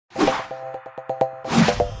What's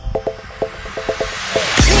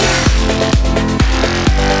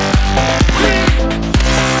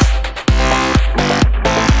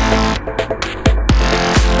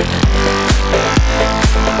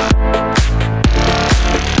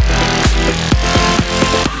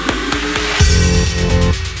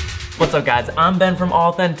up guys, I'm Ben from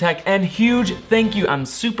AuthenTech and huge thank you. I'm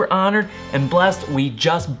super honored and blessed. We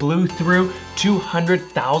just blew through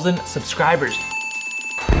 200,000 subscribers.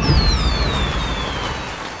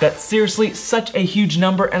 That's seriously such a huge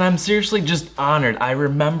number and I'm seriously just honored. I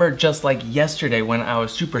remember just like yesterday when I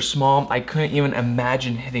was super small, I couldn't even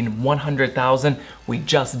imagine hitting 100,000. We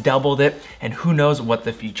just doubled it and who knows what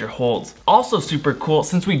the future holds. Also super cool,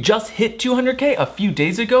 since we just hit 200K a few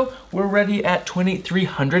days ago, we're already at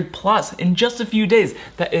 2,300 plus in just a few days.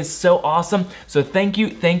 That is so awesome. So thank you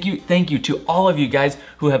to all of you guys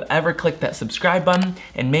who have ever clicked that subscribe button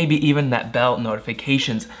and maybe even that bell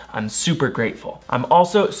notifications. I'm super grateful. I'm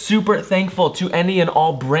also super thankful to any and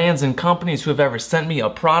all brands and companies who have ever sent me a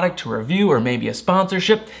product to review or maybe a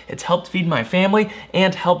sponsorship. It's helped feed my family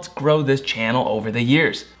and helped grow this channel over the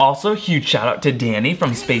years. Also, huge shout out to Danny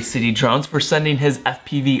from Space City Drones for sending his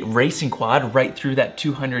FPV racing quad right through that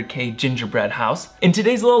 200K gingerbread house. In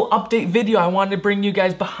today's little update video, I wanted to bring you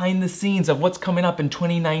guys behind the scenes of what's coming up in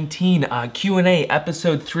 2019, Q&A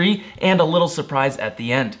episode 3, and a little surprise at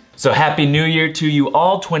the end. So happy new year to you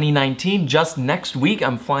all, 2019. Just next week,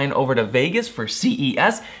 I'm flying over to Vegas for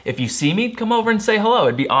CES. If you see me, come over and say hello.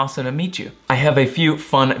 It'd be awesome to meet you. I have a few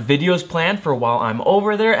fun videos planned for while I'm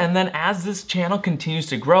over there. And then as this channel continues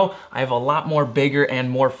to grow, I have a lot more bigger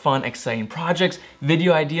and more fun, exciting projects,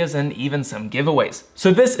 video ideas, and even some giveaways.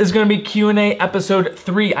 So this is gonna be Q&A episode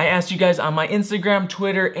 3. I asked you guys on my Instagram,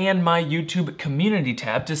 Twitter, and my YouTube community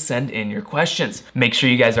tab to send in your questions. Make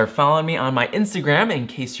sure you guys are following me on my Instagram in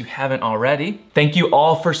case you haven't already. Thank you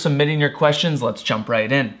all for submitting your questions. Let's jump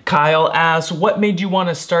right in. Kyle asks, what made you want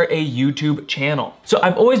to start a YouTube channel? So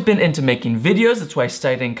I've always been into making videos. That's why I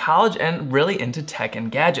studied in college and really into tech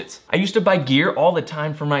and gadgets. I used to buy gear all the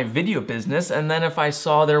time for my video business, and then if I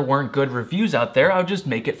saw there weren't good reviews out there, I would just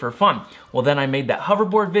make it for fun. Well, then I made that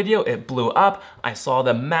hoverboard video, it blew up. I saw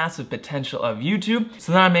the massive potential of YouTube,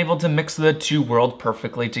 so then I'm able to mix the two worlds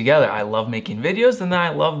perfectly together. I love making videos, and then I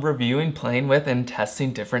love reviewing, playing with, and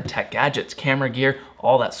testing different tech gadgets, camera gear,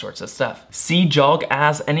 all that sorts of stuff. C. Jog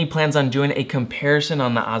asks, any plans on doing a comparison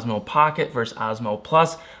on the Osmo Pocket versus Osmo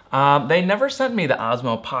Plus? They never sent me the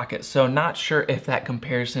Osmo Pocket, so not sure if that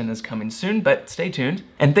comparison is coming soon, but stay tuned.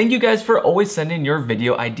 And thank you guys for always sending your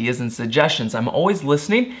video ideas and suggestions. I'm always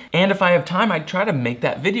listening, and if I have time, I try to make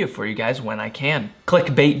that video for you guys when I can.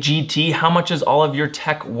 Clickbait GT, how much is all of your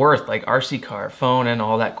tech worth, like RC car, phone, and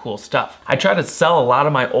all that cool stuff? I try to sell a lot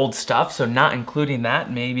of my old stuff, so not including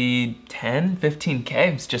that, maybe 10,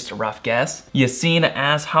 15K, it's just a rough guess. Yassine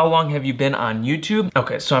asks, how long have you been on YouTube?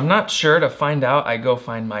 Okay, so I'm not sure. To find out, I go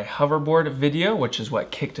find my hoverboard video, which is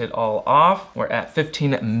what kicked it all off. We're at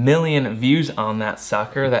 15 million views on that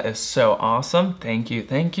sucker. That is so awesome. Thank you,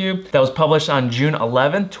 thank you. That was published on June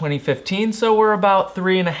 11th, 2015, so we're about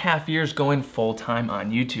 3.5 years going full time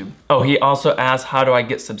on YouTube. Oh, he also asked, how do I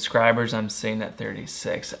get subscribers? I'm sitting at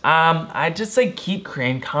 36. I just say keep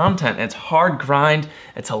creating content. It's hard grind.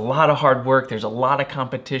 It's a lot of hard work. There's a lot of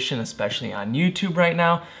competition, especially on YouTube right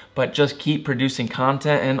now, but just keep producing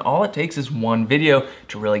content and all it takes is one video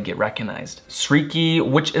to really get recognized. Sriki,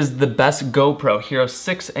 which is the best GoPro, Hero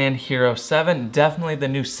 6 and Hero 7? Definitely the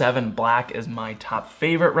new 7 Black is my top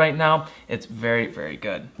favorite right now. It's very, very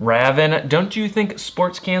good. Raven, don't you think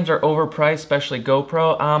sports cams are overpriced, especially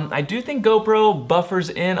GoPro? I do think GoPro buffers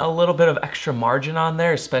in a little bit of extra margin on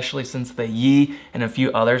there, especially since the Yi and a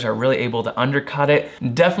few others are really able to undercut it.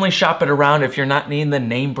 Definitely shop it around if you're not needing the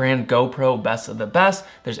name brand GoPro best of the best.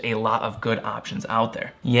 There's a lot of good options out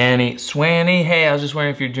there. Yanni Swanny, hey, I was just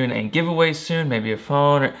wondering if you're doing a giveaway soon, maybe a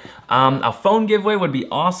phone or a phone giveaway would be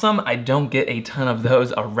awesome. I don't get a ton of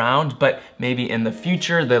those around, but maybe in the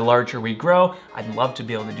future, the larger we grow, I'd love to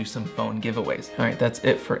be able to do some phone giveaways. All right, that's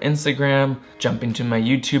it for Instagram. Jumping to my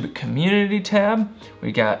YouTube community tab.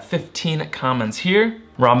 We got 15 comments here.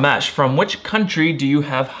 Ramesh, from which country do you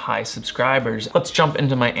have high subscribers? Let's jump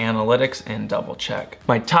into my analytics and double check.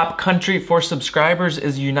 My top country for subscribers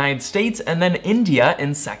is United States and then India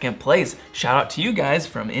in second place. Shout out to you guys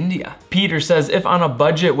from India. Peter says, if on a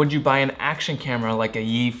budget, would you buy an action camera like a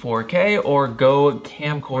Yi 4K or Go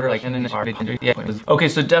camcorder like an RV? Okay,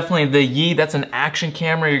 so definitely the Yi, that's an action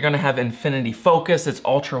camera. You're gonna have infinity focus. It's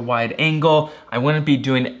ultra wide angle. I wouldn't be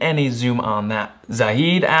doing any zoom on that.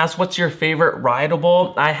 Zahid asks, what's your favorite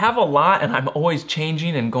rideable? I have a lot and I'm always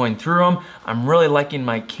changing and going through them. I'm really liking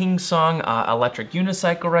my King Song electric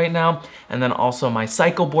unicycle right now, and then also my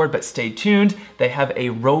cycle board, but stay tuned. They have a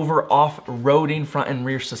Rover off-roading front and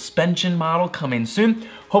rear suspension model coming soon.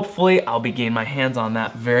 Hopefully I'll be getting my hands on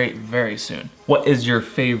that very, very soon. What is your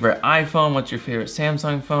favorite iPhone? What's your favorite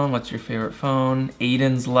Samsung phone? What's your favorite phone?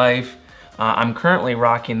 Aiden's life. I'm currently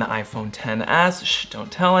rocking the iPhone XS. Shh,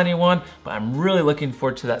 don't tell anyone, but I'm really looking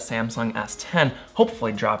forward to that Samsung S10,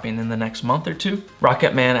 hopefully dropping in the next month or two.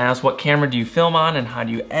 Rocket Man asks, what camera do you film on and how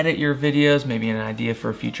do you edit your videos? Maybe an idea for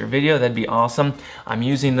a future video, that'd be awesome. I'm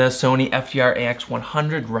using the Sony FDR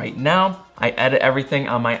AX100 right now. I edit everything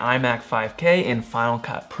on my iMac 5K in Final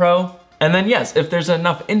Cut Pro. And then yes, if there's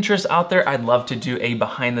enough interest out there, I'd love to do a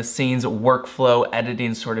behind the scenes workflow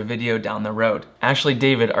editing sort of video down the road. Ashley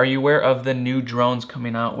David, are you aware of the new drones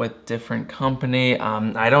coming out with different company?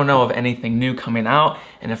 I don't know of anything new coming out.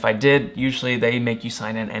 And if I did, usually they make you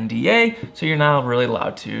sign an NDA, so you're not really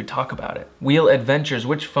allowed to talk about it. Wheel Adventures,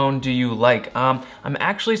 which phone do you like? I'm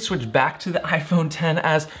actually switched back to the iPhone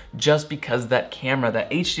XS just because that camera,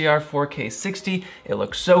 that HDR 4K 60, it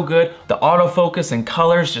looks so good. The autofocus and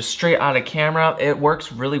colors just straight out of camera, it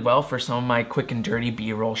works really well for some of my quick and dirty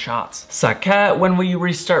B-roll shots. Saket, when will you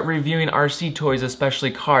restart reviewing RC toys,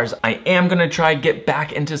 especially cars? I am gonna try get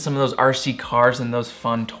back into some of those RC cars and those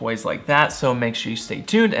fun toys like that, so make sure you stay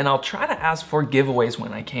tuned and I'll try to ask for giveaways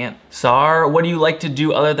when I can. Sar, what do you like to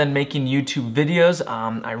do other than making YouTube videos?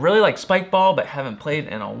 I really like Spikeball, but haven't played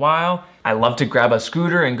in a while. I love to grab a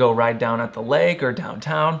scooter and go ride down at the lake or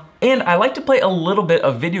downtown. And I like to play a little bit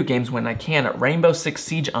of video games when I can. Rainbow Six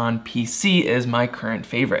Siege on PC is my current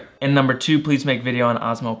favorite. And number 2, please make video on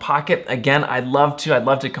Osmo Pocket. Again, I'd love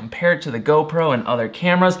to compare it to the GoPro and other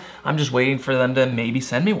cameras. I'm just waiting for them to maybe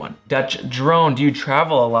send me one. Dutch Drone, do you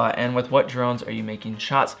travel a lot? And with what drones are you making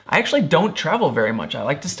shots? I actually don't travel very much. I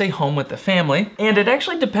like to stay home with the family. And it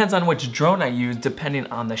actually depends on which drone I use, depending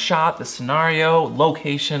on the shot, the scenario,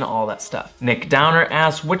 location, all that stuff. Nick Downer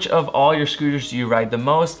asks, which of all your scooters do you ride the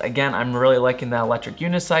most? Again, I'm really liking the electric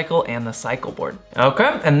unicycle and the cycle board.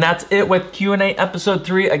 Okay, and that's it with Q&A episode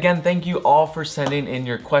 3. Again, thank you all for sending in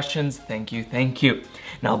your questions. Thank you, thank you.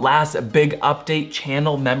 Now, last big update,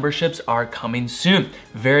 channel memberships are coming soon.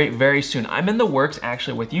 Very, very soon. I'm in the works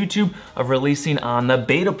actually with YouTube of releasing on the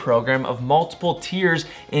beta program of multiple tiers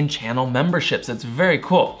in channel memberships. It's very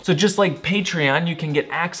cool. So just like Patreon, you can get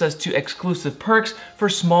access to exclusive perks for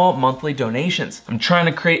small monthly donations. I'm trying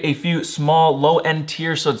to create a few small low-end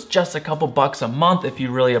tiers, so it's just a couple bucks a month if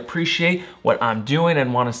you really appreciate what I'm doing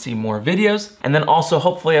and want to see more videos. And then also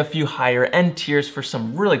hopefully a few higher end tiers for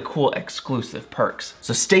some really cool exclusive perks.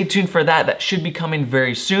 So stay tuned for that. That should be coming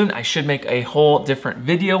very soon. I should make a whole different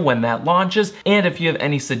video when that launches. And if you have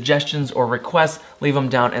any suggestions or requests, leave them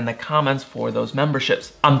down in the comments for those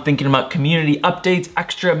memberships. I'm thinking about community updates,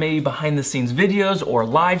 extra maybe behind the scenes videos or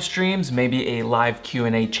live streams, maybe a live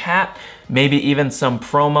Q&A chat, maybe even some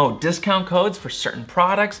promo discount codes for certain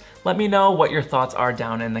products. Let me know what your thoughts are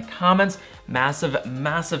down in the comments. Massive,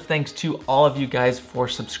 massive thanks to all of you guys for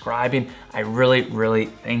subscribing. I really, really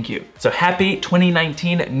thank you. So happy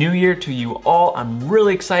 2019 New Year to you all. I'm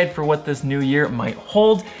really excited for what this new year might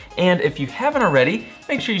hold. And if you haven't already,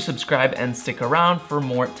 make sure you subscribe and stick around for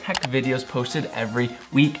more tech videos posted every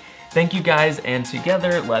week. Thank you guys, and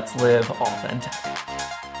together, let's live AuthenTech.